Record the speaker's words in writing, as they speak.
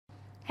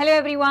Hello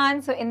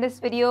everyone, so in this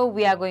video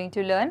we are going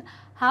to learn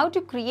how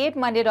to create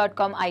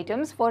monday.com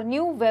items for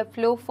new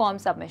Webflow form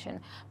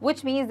submission,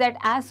 which means that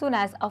as soon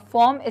as a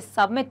form is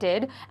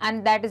submitted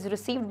and that is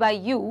received by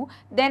you,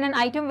 then an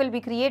item will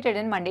be created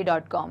in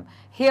monday.com.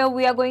 Here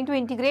we are going to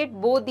integrate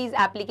both these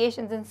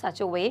applications in such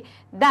a way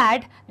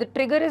that the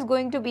trigger is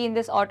going to be in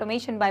this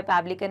automation by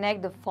Pabbly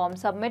Connect, the form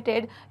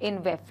submitted in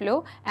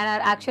Webflow, and our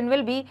action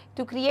will be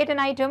to create an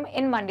item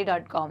in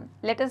monday.com.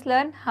 Let us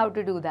learn how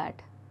to do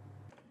that.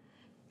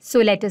 So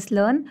let us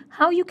learn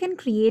how you can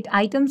create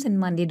items in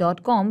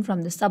monday.com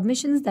from the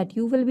submissions that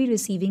you will be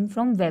receiving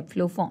from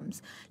Webflow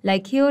forms.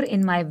 Like here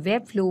in my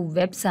Webflow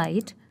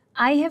website,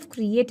 I have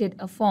created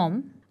a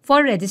form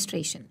for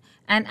registration.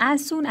 And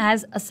as soon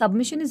as a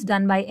submission is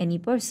done by any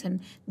person,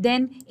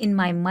 then in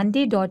my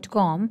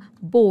monday.com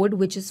board,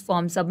 which is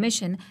form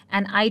submission,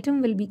 an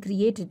item will be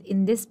created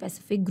in this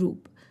specific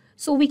group.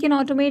 So we can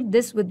automate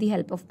this with the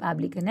help of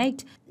Pabbly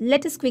Connect.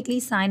 Let us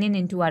quickly sign in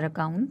into our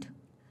account,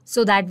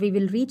 so that we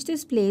will reach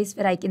this place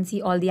where I can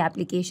see all the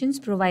applications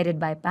provided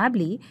by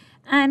Pabbly,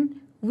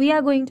 and we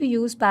are going to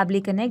use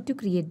Pabbly Connect to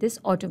create this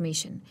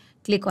automation.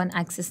 Click on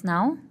Access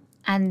Now,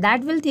 and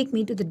that will take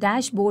me to the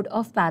dashboard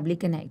of Pabbly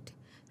Connect.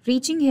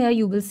 Reaching here,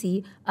 you will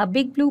see a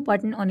big blue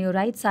button on your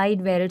right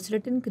side where it's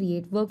written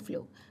Create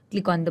Workflow.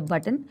 Click on the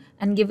button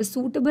and give a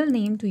suitable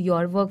name to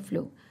your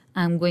workflow.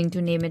 I'm going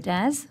to name it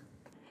as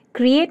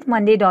Create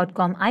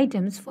monday.com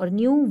items for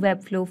new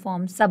Webflow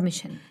form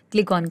submission.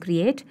 Click on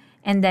Create,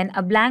 and then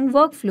a blank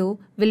workflow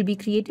will be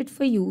created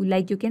for you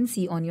like you can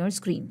see on your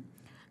screen.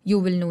 You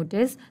will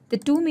notice the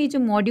two major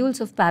modules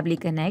of Pabbly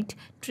Connect,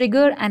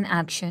 Trigger and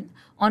Action,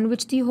 on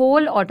which the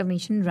whole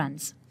automation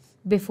runs.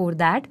 Before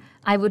that,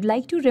 I would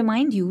like to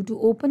remind you to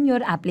open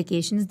your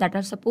applications that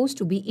are supposed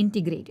to be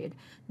integrated,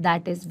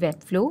 that is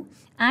Webflow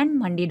and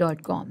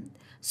monday.com,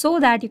 so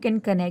that you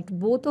can connect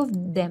both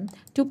of them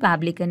to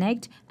Pabbly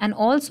Connect and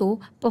also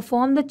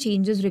perform the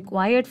changes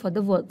required for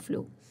the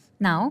workflow.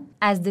 Now,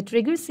 as the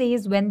trigger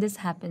says when this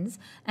happens,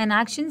 an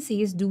action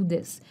says do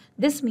this.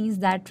 This means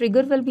that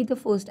trigger will be the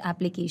first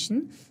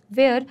application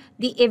where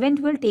the event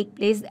will take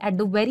place at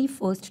the very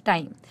first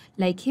time.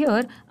 Like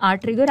here, our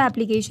trigger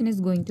application is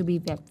going to be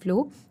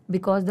Webflow,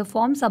 because the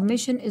form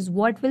submission is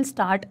what will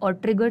start or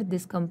trigger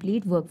this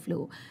complete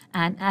workflow.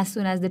 And as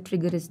soon as the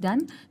trigger is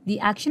done, the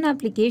action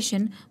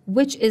application,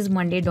 which is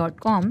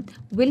monday.com,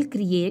 will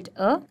create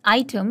a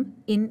item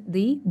in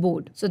the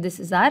board. So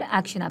this is our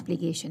action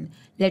application.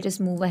 Let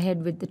us move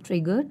ahead with the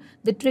trigger.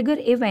 The trigger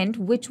event,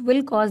 which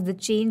will cause the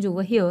change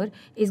over here,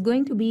 is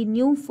going to be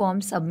new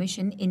form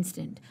submission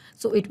instant.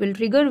 So it will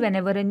trigger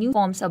whenever a new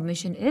form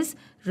submission is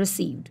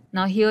received.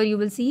 Now here you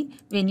will see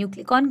when you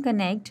click on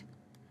connect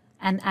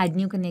and add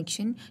new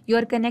connection, you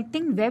are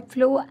connecting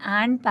Webflow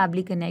and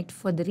Pabbly Connect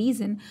for the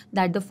reason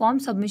that the form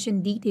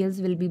submission details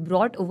will be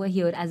brought over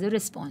here as a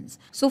response.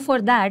 So for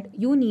that,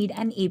 you need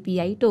an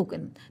API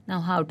token.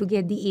 Now how to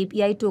get the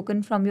API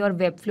token from your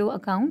Webflow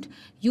account?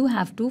 You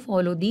have to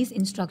follow these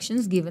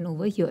instructions given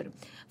over here.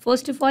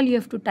 First of all, you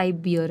have to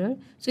type bearer.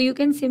 So you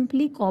can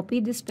simply copy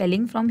the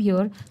spelling from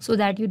here so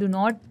that you do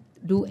not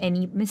do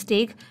any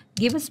mistake.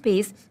 Give a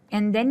space,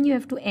 and then you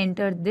have to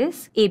enter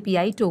this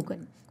API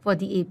token. For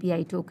the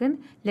API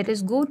token, let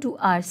us go to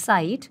our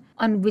site.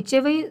 On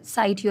whichever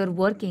site you're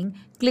working,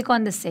 click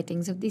on the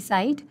settings of the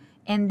site,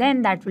 and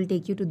then that will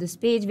take you to this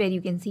page where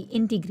you can see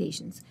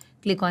integrations.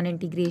 Click on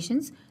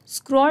integrations,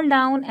 scroll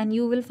down, and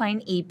you will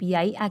find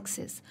API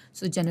access.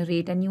 So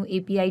generate a new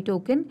API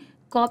token,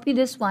 copy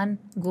this one,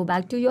 go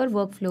back to your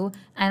workflow,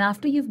 and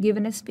after you've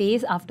given a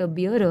space after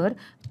bearer,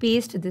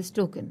 paste this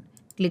token.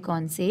 Click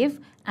on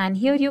save, and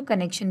here your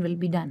connection will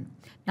be done.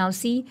 Now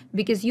see,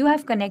 because you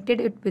have connected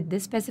it with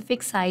this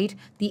specific site,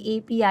 the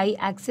API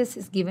access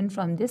is given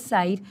from this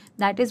site.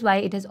 That is why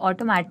it has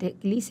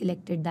automatically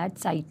selected that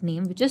site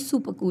name, which is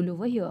super cool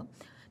over here.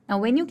 Now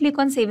when you click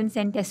on save and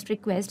send test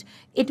request,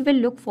 it will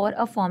look for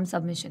a form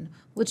submission,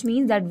 which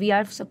means that we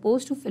are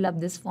supposed to fill up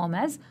this form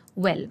as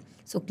well.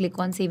 So click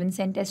on save and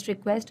send test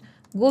request,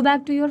 go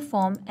back to your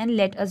form, and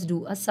let us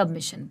do a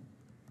submission.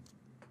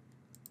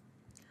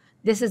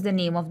 This is the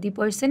name of the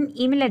person,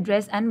 email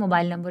address, and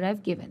mobile number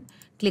I've given.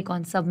 Click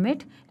on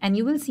submit, and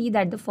you will see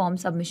that the form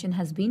submission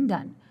has been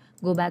done.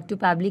 Go back to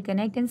Pabbly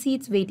Connect and see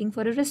it's waiting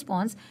for a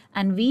response,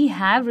 and we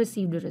have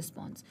received a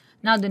response.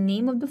 Now the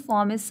name of the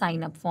form is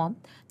sign up form.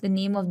 The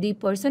name of the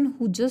person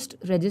who just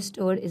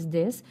registered is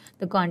this,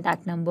 the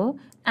contact number,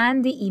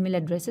 and the email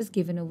address is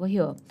given over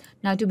here.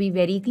 Now to be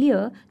very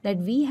clear that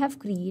we have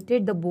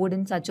created the board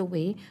in such a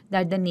way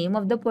that the name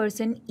of the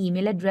person,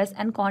 email address,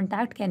 and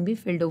contact can be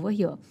filled over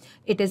here.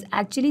 It is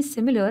actually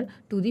similar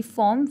to the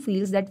form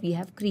fields that we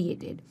have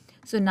created.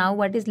 So now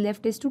what is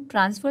left is to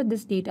transfer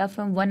this data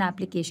from one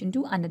application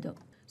to another.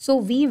 So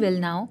we will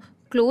now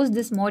close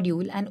this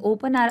module and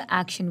open our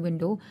action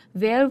window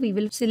where we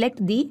will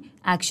select the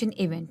action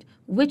event,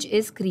 which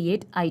is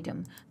create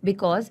item,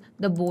 because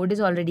the board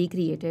is already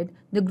created,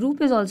 the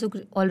group is also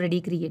already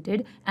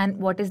created, and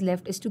what is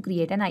left is to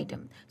create an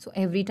item. So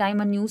every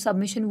time a new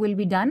submission will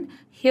be done,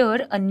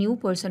 here a new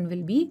person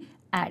will be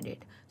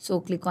added. So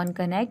click on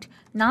connect.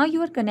 Now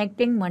you are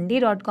connecting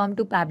monday.com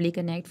to Pabbly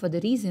Connect for the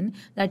reason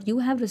that you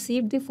have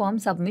received the form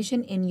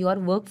submission in your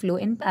workflow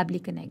in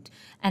Pabbly Connect.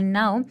 And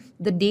now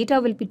the data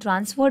will be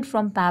transferred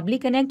from Pabbly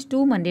Connect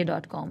to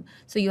monday.com.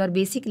 So you are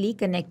basically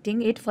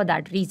connecting it for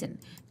that reason.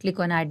 Click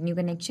on add new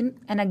connection,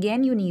 and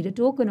again you need a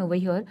token over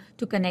here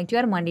to connect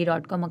your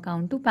monday.com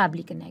account to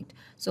Pabbly Connect.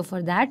 So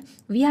for that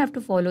we have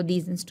to follow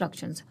these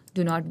instructions.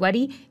 Do not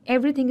worry,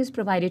 everything is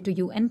provided to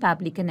you in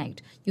Pabbly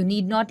Connect. You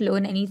need not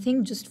learn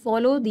anything, just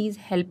follow these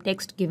help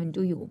text given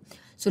to you.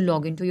 So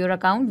log into your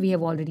account, we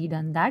have already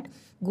done that.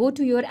 Go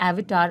to your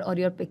avatar or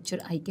your picture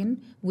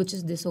icon, which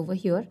is this over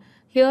here.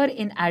 Here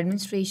in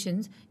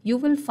administrations, you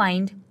will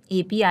find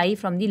API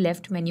from the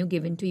left menu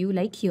given to you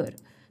like here.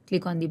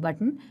 Click on the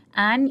button,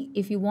 and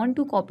if you want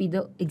to copy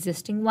the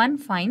existing one,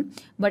 fine,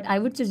 but I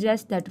would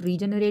suggest that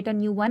regenerate a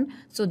new one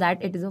so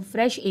that it is a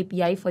fresh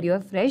API for your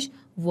fresh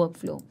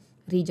workflow.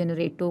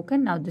 Regenerate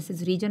token, now this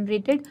is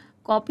regenerated,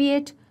 copy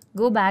it,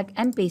 go back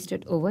and paste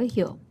it over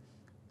here.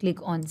 Click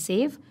on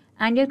save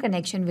and your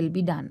connection will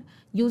be done.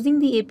 Using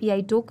the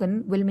API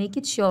token will make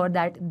it sure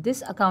that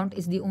this account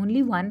is the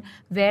only one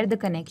where the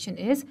connection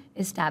is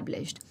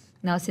established.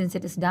 Now since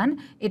it is done,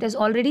 it has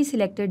already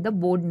selected the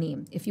board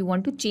name. If you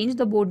want to change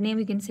the board name,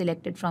 you can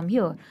select it from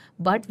here.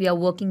 But we are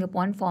working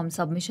upon form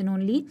submission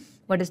only.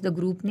 What is the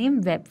group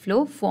name?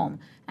 Webflow Form.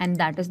 And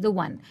that is the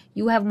one.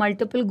 You have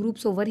multiple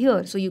groups over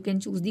here. So you can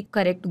choose the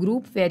correct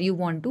group where you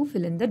want to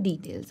fill in the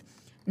details.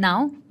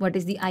 Now, what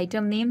is the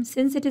item name?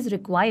 Since it is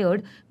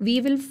required, we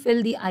will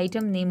fill the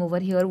item name over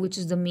here, which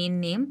is the main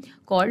name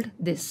called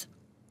this.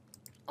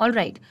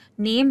 Alright,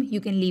 name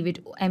you can leave it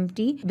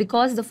empty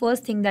because the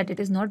first thing that it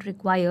is not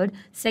required.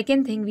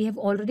 Second thing, we have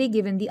already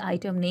given the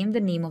item name, the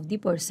name of the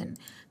person.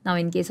 Now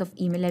in case of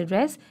email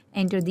address,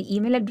 enter the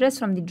email address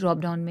from the drop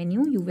down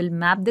menu. You will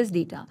map this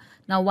data.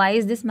 Now why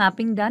is this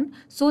mapping done?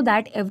 So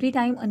that every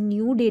time a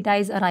new data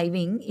is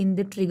arriving in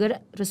the trigger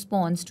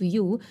response to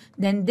you,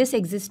 then this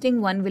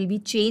existing one will be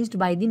changed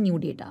by the new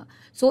data.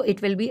 So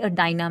it will be a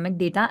dynamic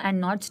data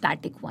and not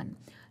static one.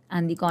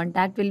 And the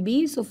contact will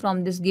be, so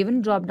from this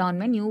given drop down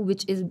menu,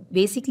 which is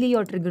basically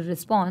your trigger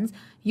response,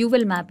 you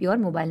will map your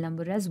mobile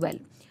number as well.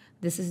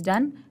 This is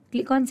done.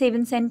 Click on save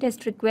and send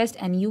test request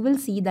and you will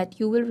see that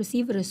you will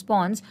receive a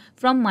response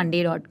from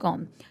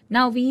monday.com.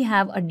 Now we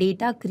have a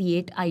data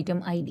create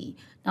item ID.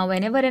 Now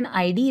whenever an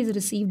ID is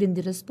received in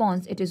the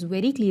response, it is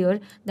very clear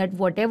that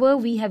whatever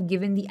we have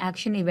given the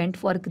action event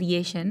for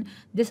creation,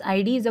 this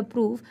ID is a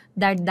proof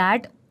that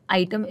that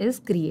item is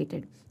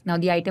created. Now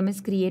the item is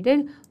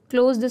created.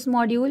 Close this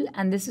module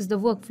and this is the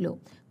workflow.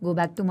 Go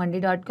back to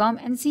monday.com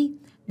and see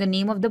the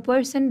name of the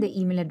person, the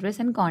email address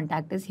and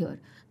contact is here.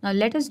 Now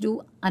let us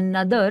do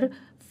another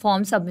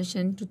form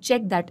submission to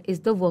check that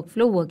is the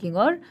workflow working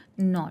or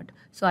not.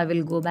 So I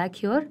will go back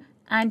here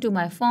and to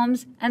my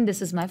forms and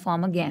this is my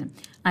form again.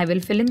 I will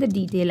fill in the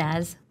detail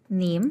as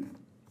name,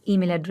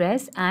 email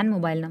address and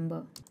mobile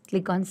number.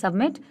 Click on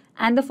submit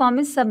and the form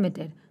is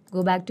submitted.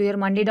 Go back to your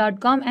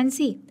monday.com and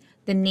see.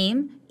 The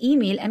name,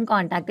 email and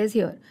contact is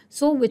here.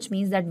 So which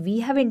means that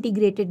we have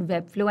integrated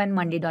Webflow and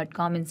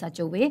monday.com in such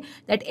a way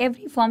that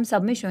every form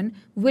submission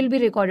will be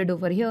recorded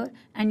over here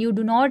and you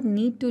do not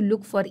need to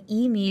look for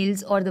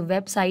emails or the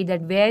website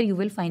that where you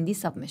will find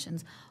these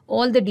submissions.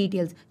 All the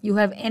details. You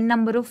have n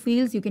number of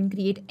fields. You can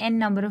create n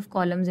number of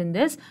columns in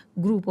this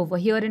group over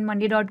here in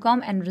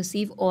monday.com and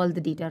receive all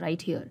the data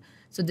right here.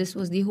 So this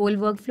was the whole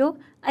workflow.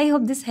 I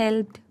hope this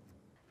helped.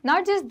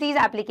 Not just these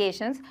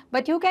applications,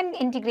 but you can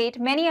integrate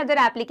many other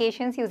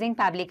applications using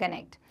Pabbly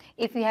Connect.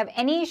 If you have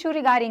any issue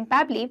regarding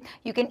Pabbly,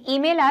 you can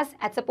email us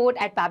at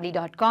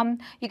support@pabbly.com.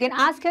 You can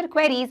ask your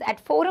queries at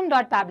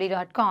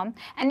forum.pabbly.com.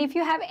 And if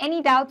you have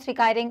any doubts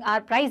regarding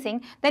our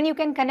pricing, then you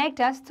can connect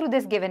us through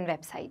this given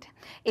website.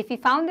 If you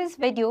found this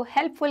video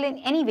helpful in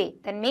any way,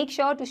 then make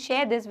sure to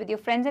share this with your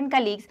friends and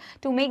colleagues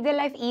to make their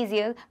life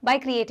easier by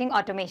creating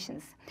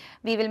automations.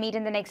 We will meet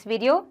in the next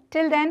video.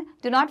 Till then,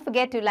 do not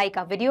forget to like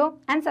our video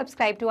and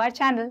subscribe to our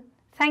channel.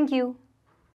 Thank you.